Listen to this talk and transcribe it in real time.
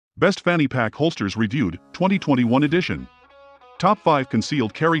Best Fanny Pack Holsters Reviewed, 2021 edition. Top 5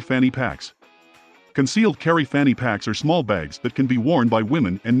 Concealed Carry Fanny Packs. Concealed carry fanny packs are small bags that can be worn by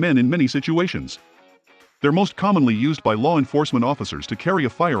women and men in many situations. They're most commonly used by law enforcement officers to carry a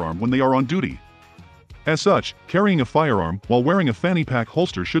firearm when they are on duty. As such, carrying a firearm while wearing a fanny pack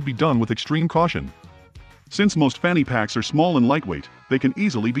holster should be done with extreme caution. Since most fanny packs are small and lightweight, they can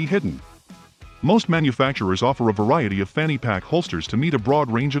easily be hidden. Most manufacturers offer a variety of fanny pack holsters to meet a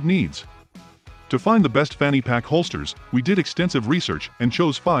broad range of needs. To find the best fanny pack holsters, we did extensive research and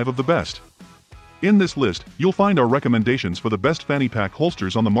chose 5 of the best. In this list, you'll find our recommendations for the best fanny pack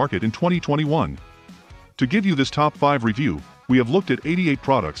holsters on the market in 2021. To give you this top 5 review, we have looked at 88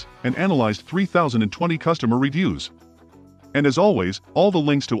 products and analyzed 3,020 customer reviews. And as always, all the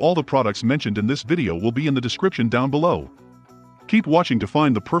links to all the products mentioned in this video will be in the description down below. Keep watching to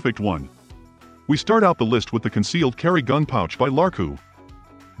find the perfect one. We start out the list with the Concealed Carry Gun Pouch by LarKoo.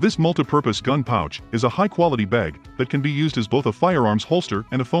 This multi-purpose gun pouch is a high-quality bag that can be used as both a firearms holster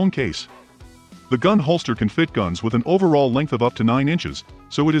and a phone case. The gun holster can fit guns with an overall length of up to 9 inches,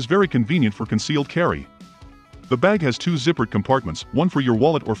 so it is very convenient for concealed carry. The bag has 2 zippered compartments, one for your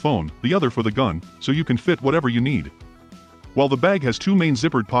wallet or phone, the other for the gun, so you can fit whatever you need. While the bag has 2 main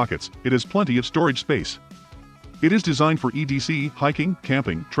zippered pockets, it has plenty of storage space. It is designed for EDC, hiking,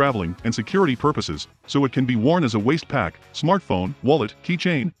 camping, traveling, and security purposes, so it can be worn as a waist pack, smartphone, wallet,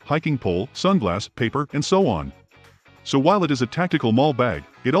 keychain, hiking pole, sunglass, paper, and so on. So while it is a tactical mall bag,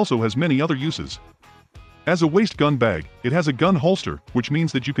 it also has many other uses. As a waist gun bag, it has a gun holster, which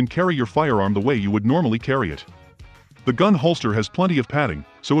means that you can carry your firearm the way you would normally carry it. The gun holster has plenty of padding,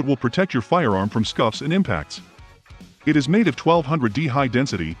 so it will protect your firearm from scuffs and impacts. It is made of 1200D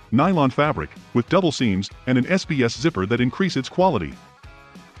high-density, nylon fabric, with double seams and an SBS zipper that increase its quality.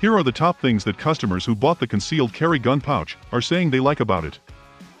 Here are the top things that customers who bought the concealed carry gun pouch are saying they like about it.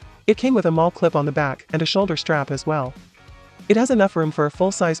 It came with a mall clip on the back and a shoulder strap as well. It has enough room for a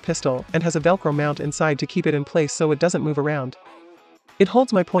full-size pistol and has a Velcro mount inside to keep it in place so it doesn't move around. It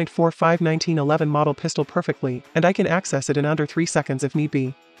holds my .45 1911 model pistol perfectly, and I can access it in under 3 seconds if need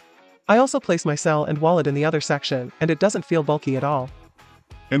be. I also place my cell and wallet in the other section, and it doesn't feel bulky at all.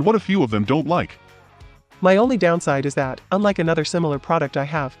 And what a few of them don't like. My only downside is that, unlike another similar product I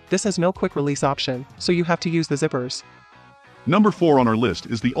have, this has no quick release option, so you have to use the zippers. Number 4 on our list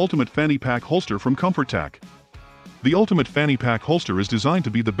is the Ultimate Fanny Pack Holster from ComfortTac. The Ultimate Fanny Pack Holster is designed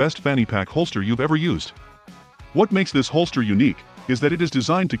to be the best fanny pack holster you've ever used. What makes this holster unique is that it is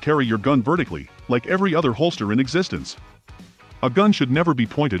designed to carry your gun vertically, like every other holster in existence. A gun should never be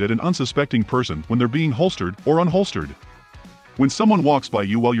pointed at an unsuspecting person when they're being holstered or unholstered. When someone walks by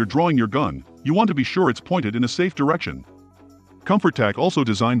you while you're drawing your gun, you want to be sure it's pointed in a safe direction. ComfortTac also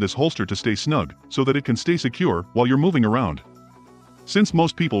designed this holster to stay snug, so that it can stay secure while you're moving around. Since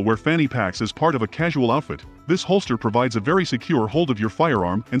most people wear fanny packs as part of a casual outfit, this holster provides a very secure hold of your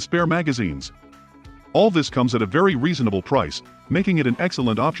firearm and spare magazines. All this comes at a very reasonable price, making it an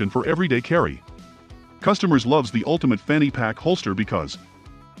excellent option for everyday carry. Customers loves the Ultimate Fanny Pack Holster because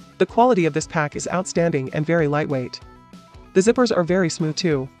the quality of this pack is outstanding and very lightweight. The zippers are very smooth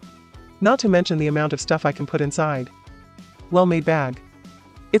too. Not to mention the amount of stuff I can put inside. Well-made bag.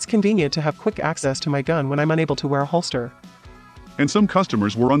 It's convenient to have quick access to my gun when I'm unable to wear a holster. And some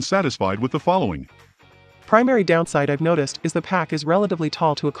customers were unsatisfied with the following. Primary downside I've noticed is the pack is relatively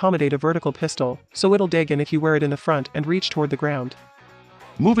tall to accommodate a vertical pistol, so it'll dig in if you wear it in the front and reach toward the ground.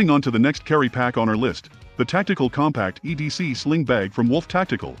 Moving on to the next carry pack on our list, the Tactical Compact EDC Sling Bag from Wolf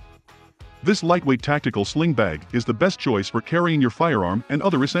Tactical. This lightweight tactical sling bag is the best choice for carrying your firearm and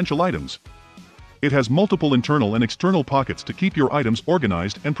other essential items. It has multiple internal and external pockets to keep your items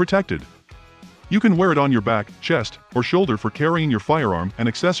organized and protected. You can wear it on your back, chest, or shoulder for carrying your firearm and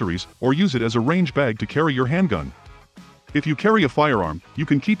accessories, or use it as a range bag to carry your handgun. If you carry a firearm, you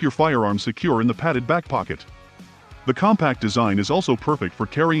can keep your firearm secure in the padded back pocket. The compact design is also perfect for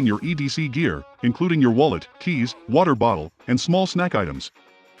carrying your EDC gear, including your wallet, keys, water bottle, and small snack items.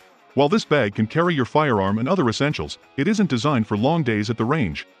 While this bag can carry your firearm and other essentials, it isn't designed for long days at the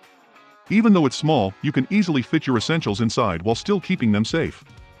range. Even though it's small, you can easily fit your essentials inside while still keeping them safe.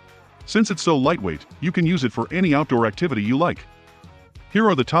 Since it's so lightweight, you can use it for any outdoor activity you like. Here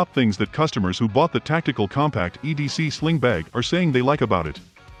are the top things that customers who bought the Tactical Compact EDC Sling Bag are saying they like about it.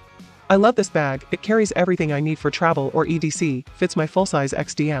 I love this bag, it carries everything I need for travel or EDC, fits my full-size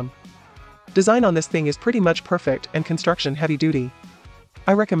XDM. Design on this thing is pretty much perfect and construction heavy duty.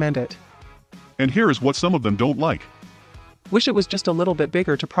 I recommend it. And here is what some of them don't like. Wish it was just a little bit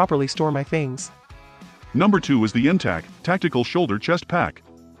bigger to properly store my things. Number 2 is the MTAC Tactical Shoulder Chest Pack.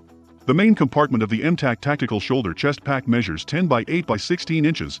 The main compartment of the MTAC Tactical Shoulder Chest Pack measures 10 by 8 by 16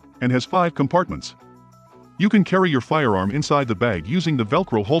 inches and has 5 compartments. You can carry your firearm inside the bag using the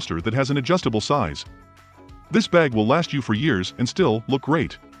Velcro holster that has an adjustable size. This bag will last you for years and still look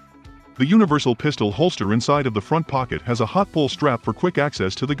great. The universal pistol holster inside of the front pocket has a hot pull strap for quick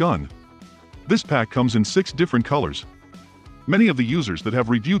access to the gun. This pack comes in 6 different colors. Many of the users that have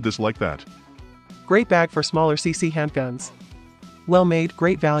reviewed this like that. Great bag for smaller CC handguns. Well made,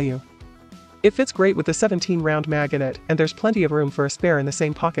 great value. It fits great with the 17-round mag in it, and there's plenty of room for a spare in the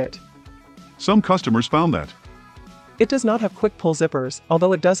same pocket. Some customers found that. It does not have quick pull zippers,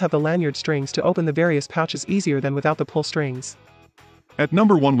 although it does have the lanyard strings to open the various pouches easier than without the pull strings. At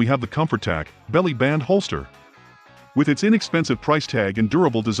number 1 we have the ComfortTac Belly Band Holster. With its inexpensive price tag and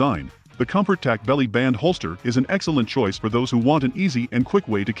durable design, the ComfortTac Belly Band Holster is an excellent choice for those who want an easy and quick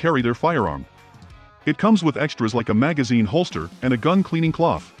way to carry their firearm. It comes with extras like a magazine holster and a gun cleaning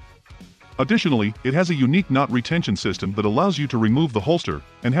cloth. Additionally, it has a unique knot retention system that allows you to remove the holster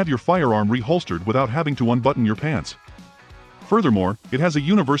and have your firearm reholstered without having to unbutton your pants. Furthermore, it has a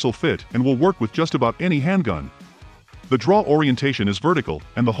universal fit and will work with just about any handgun. The draw orientation is vertical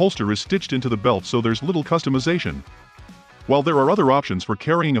and the holster is stitched into the belt, so there's little customization. While there are other options for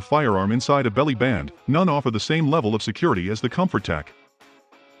carrying a firearm inside a belly band, none offer the same level of security as the ComfortTac.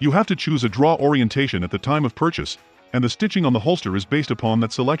 You have to choose a draw orientation at the time of purchase, and the stitching on the holster is based upon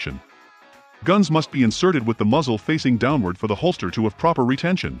that selection. Guns must be inserted with the muzzle facing downward for the holster to have proper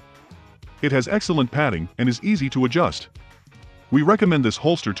retention. It has excellent padding and is easy to adjust. We recommend this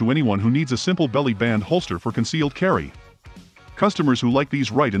holster to anyone who needs a simple belly band holster for concealed carry. Customers who like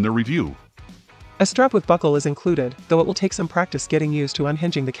these write in their review. A strap with buckle is included, though it will take some practice getting used to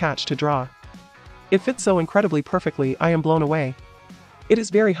unhinging the catch to draw. It fits so incredibly perfectly, I am blown away. It is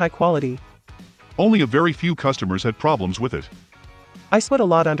very high quality. Only a very few customers had problems with it. I sweat a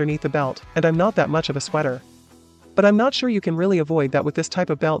lot underneath the belt, and I'm not that much of a sweater. But I'm not sure you can really avoid that with this type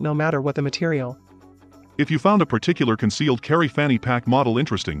of belt no matter what the material. If you found a particular concealed carry fanny pack model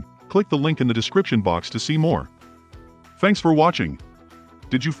interesting, click the link in the description box to see more. Thanks for watching.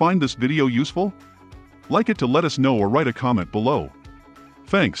 Did you find this video useful? Like it to let us know or write a comment below.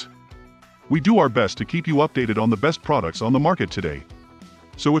 Thanks. We do our best to keep you updated on the best products on the market today.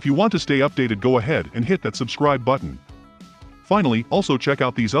 So if you want to stay updated, go ahead and hit that subscribe button. Finally, also check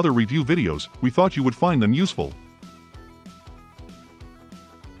out these other review videos, we thought you would find them useful.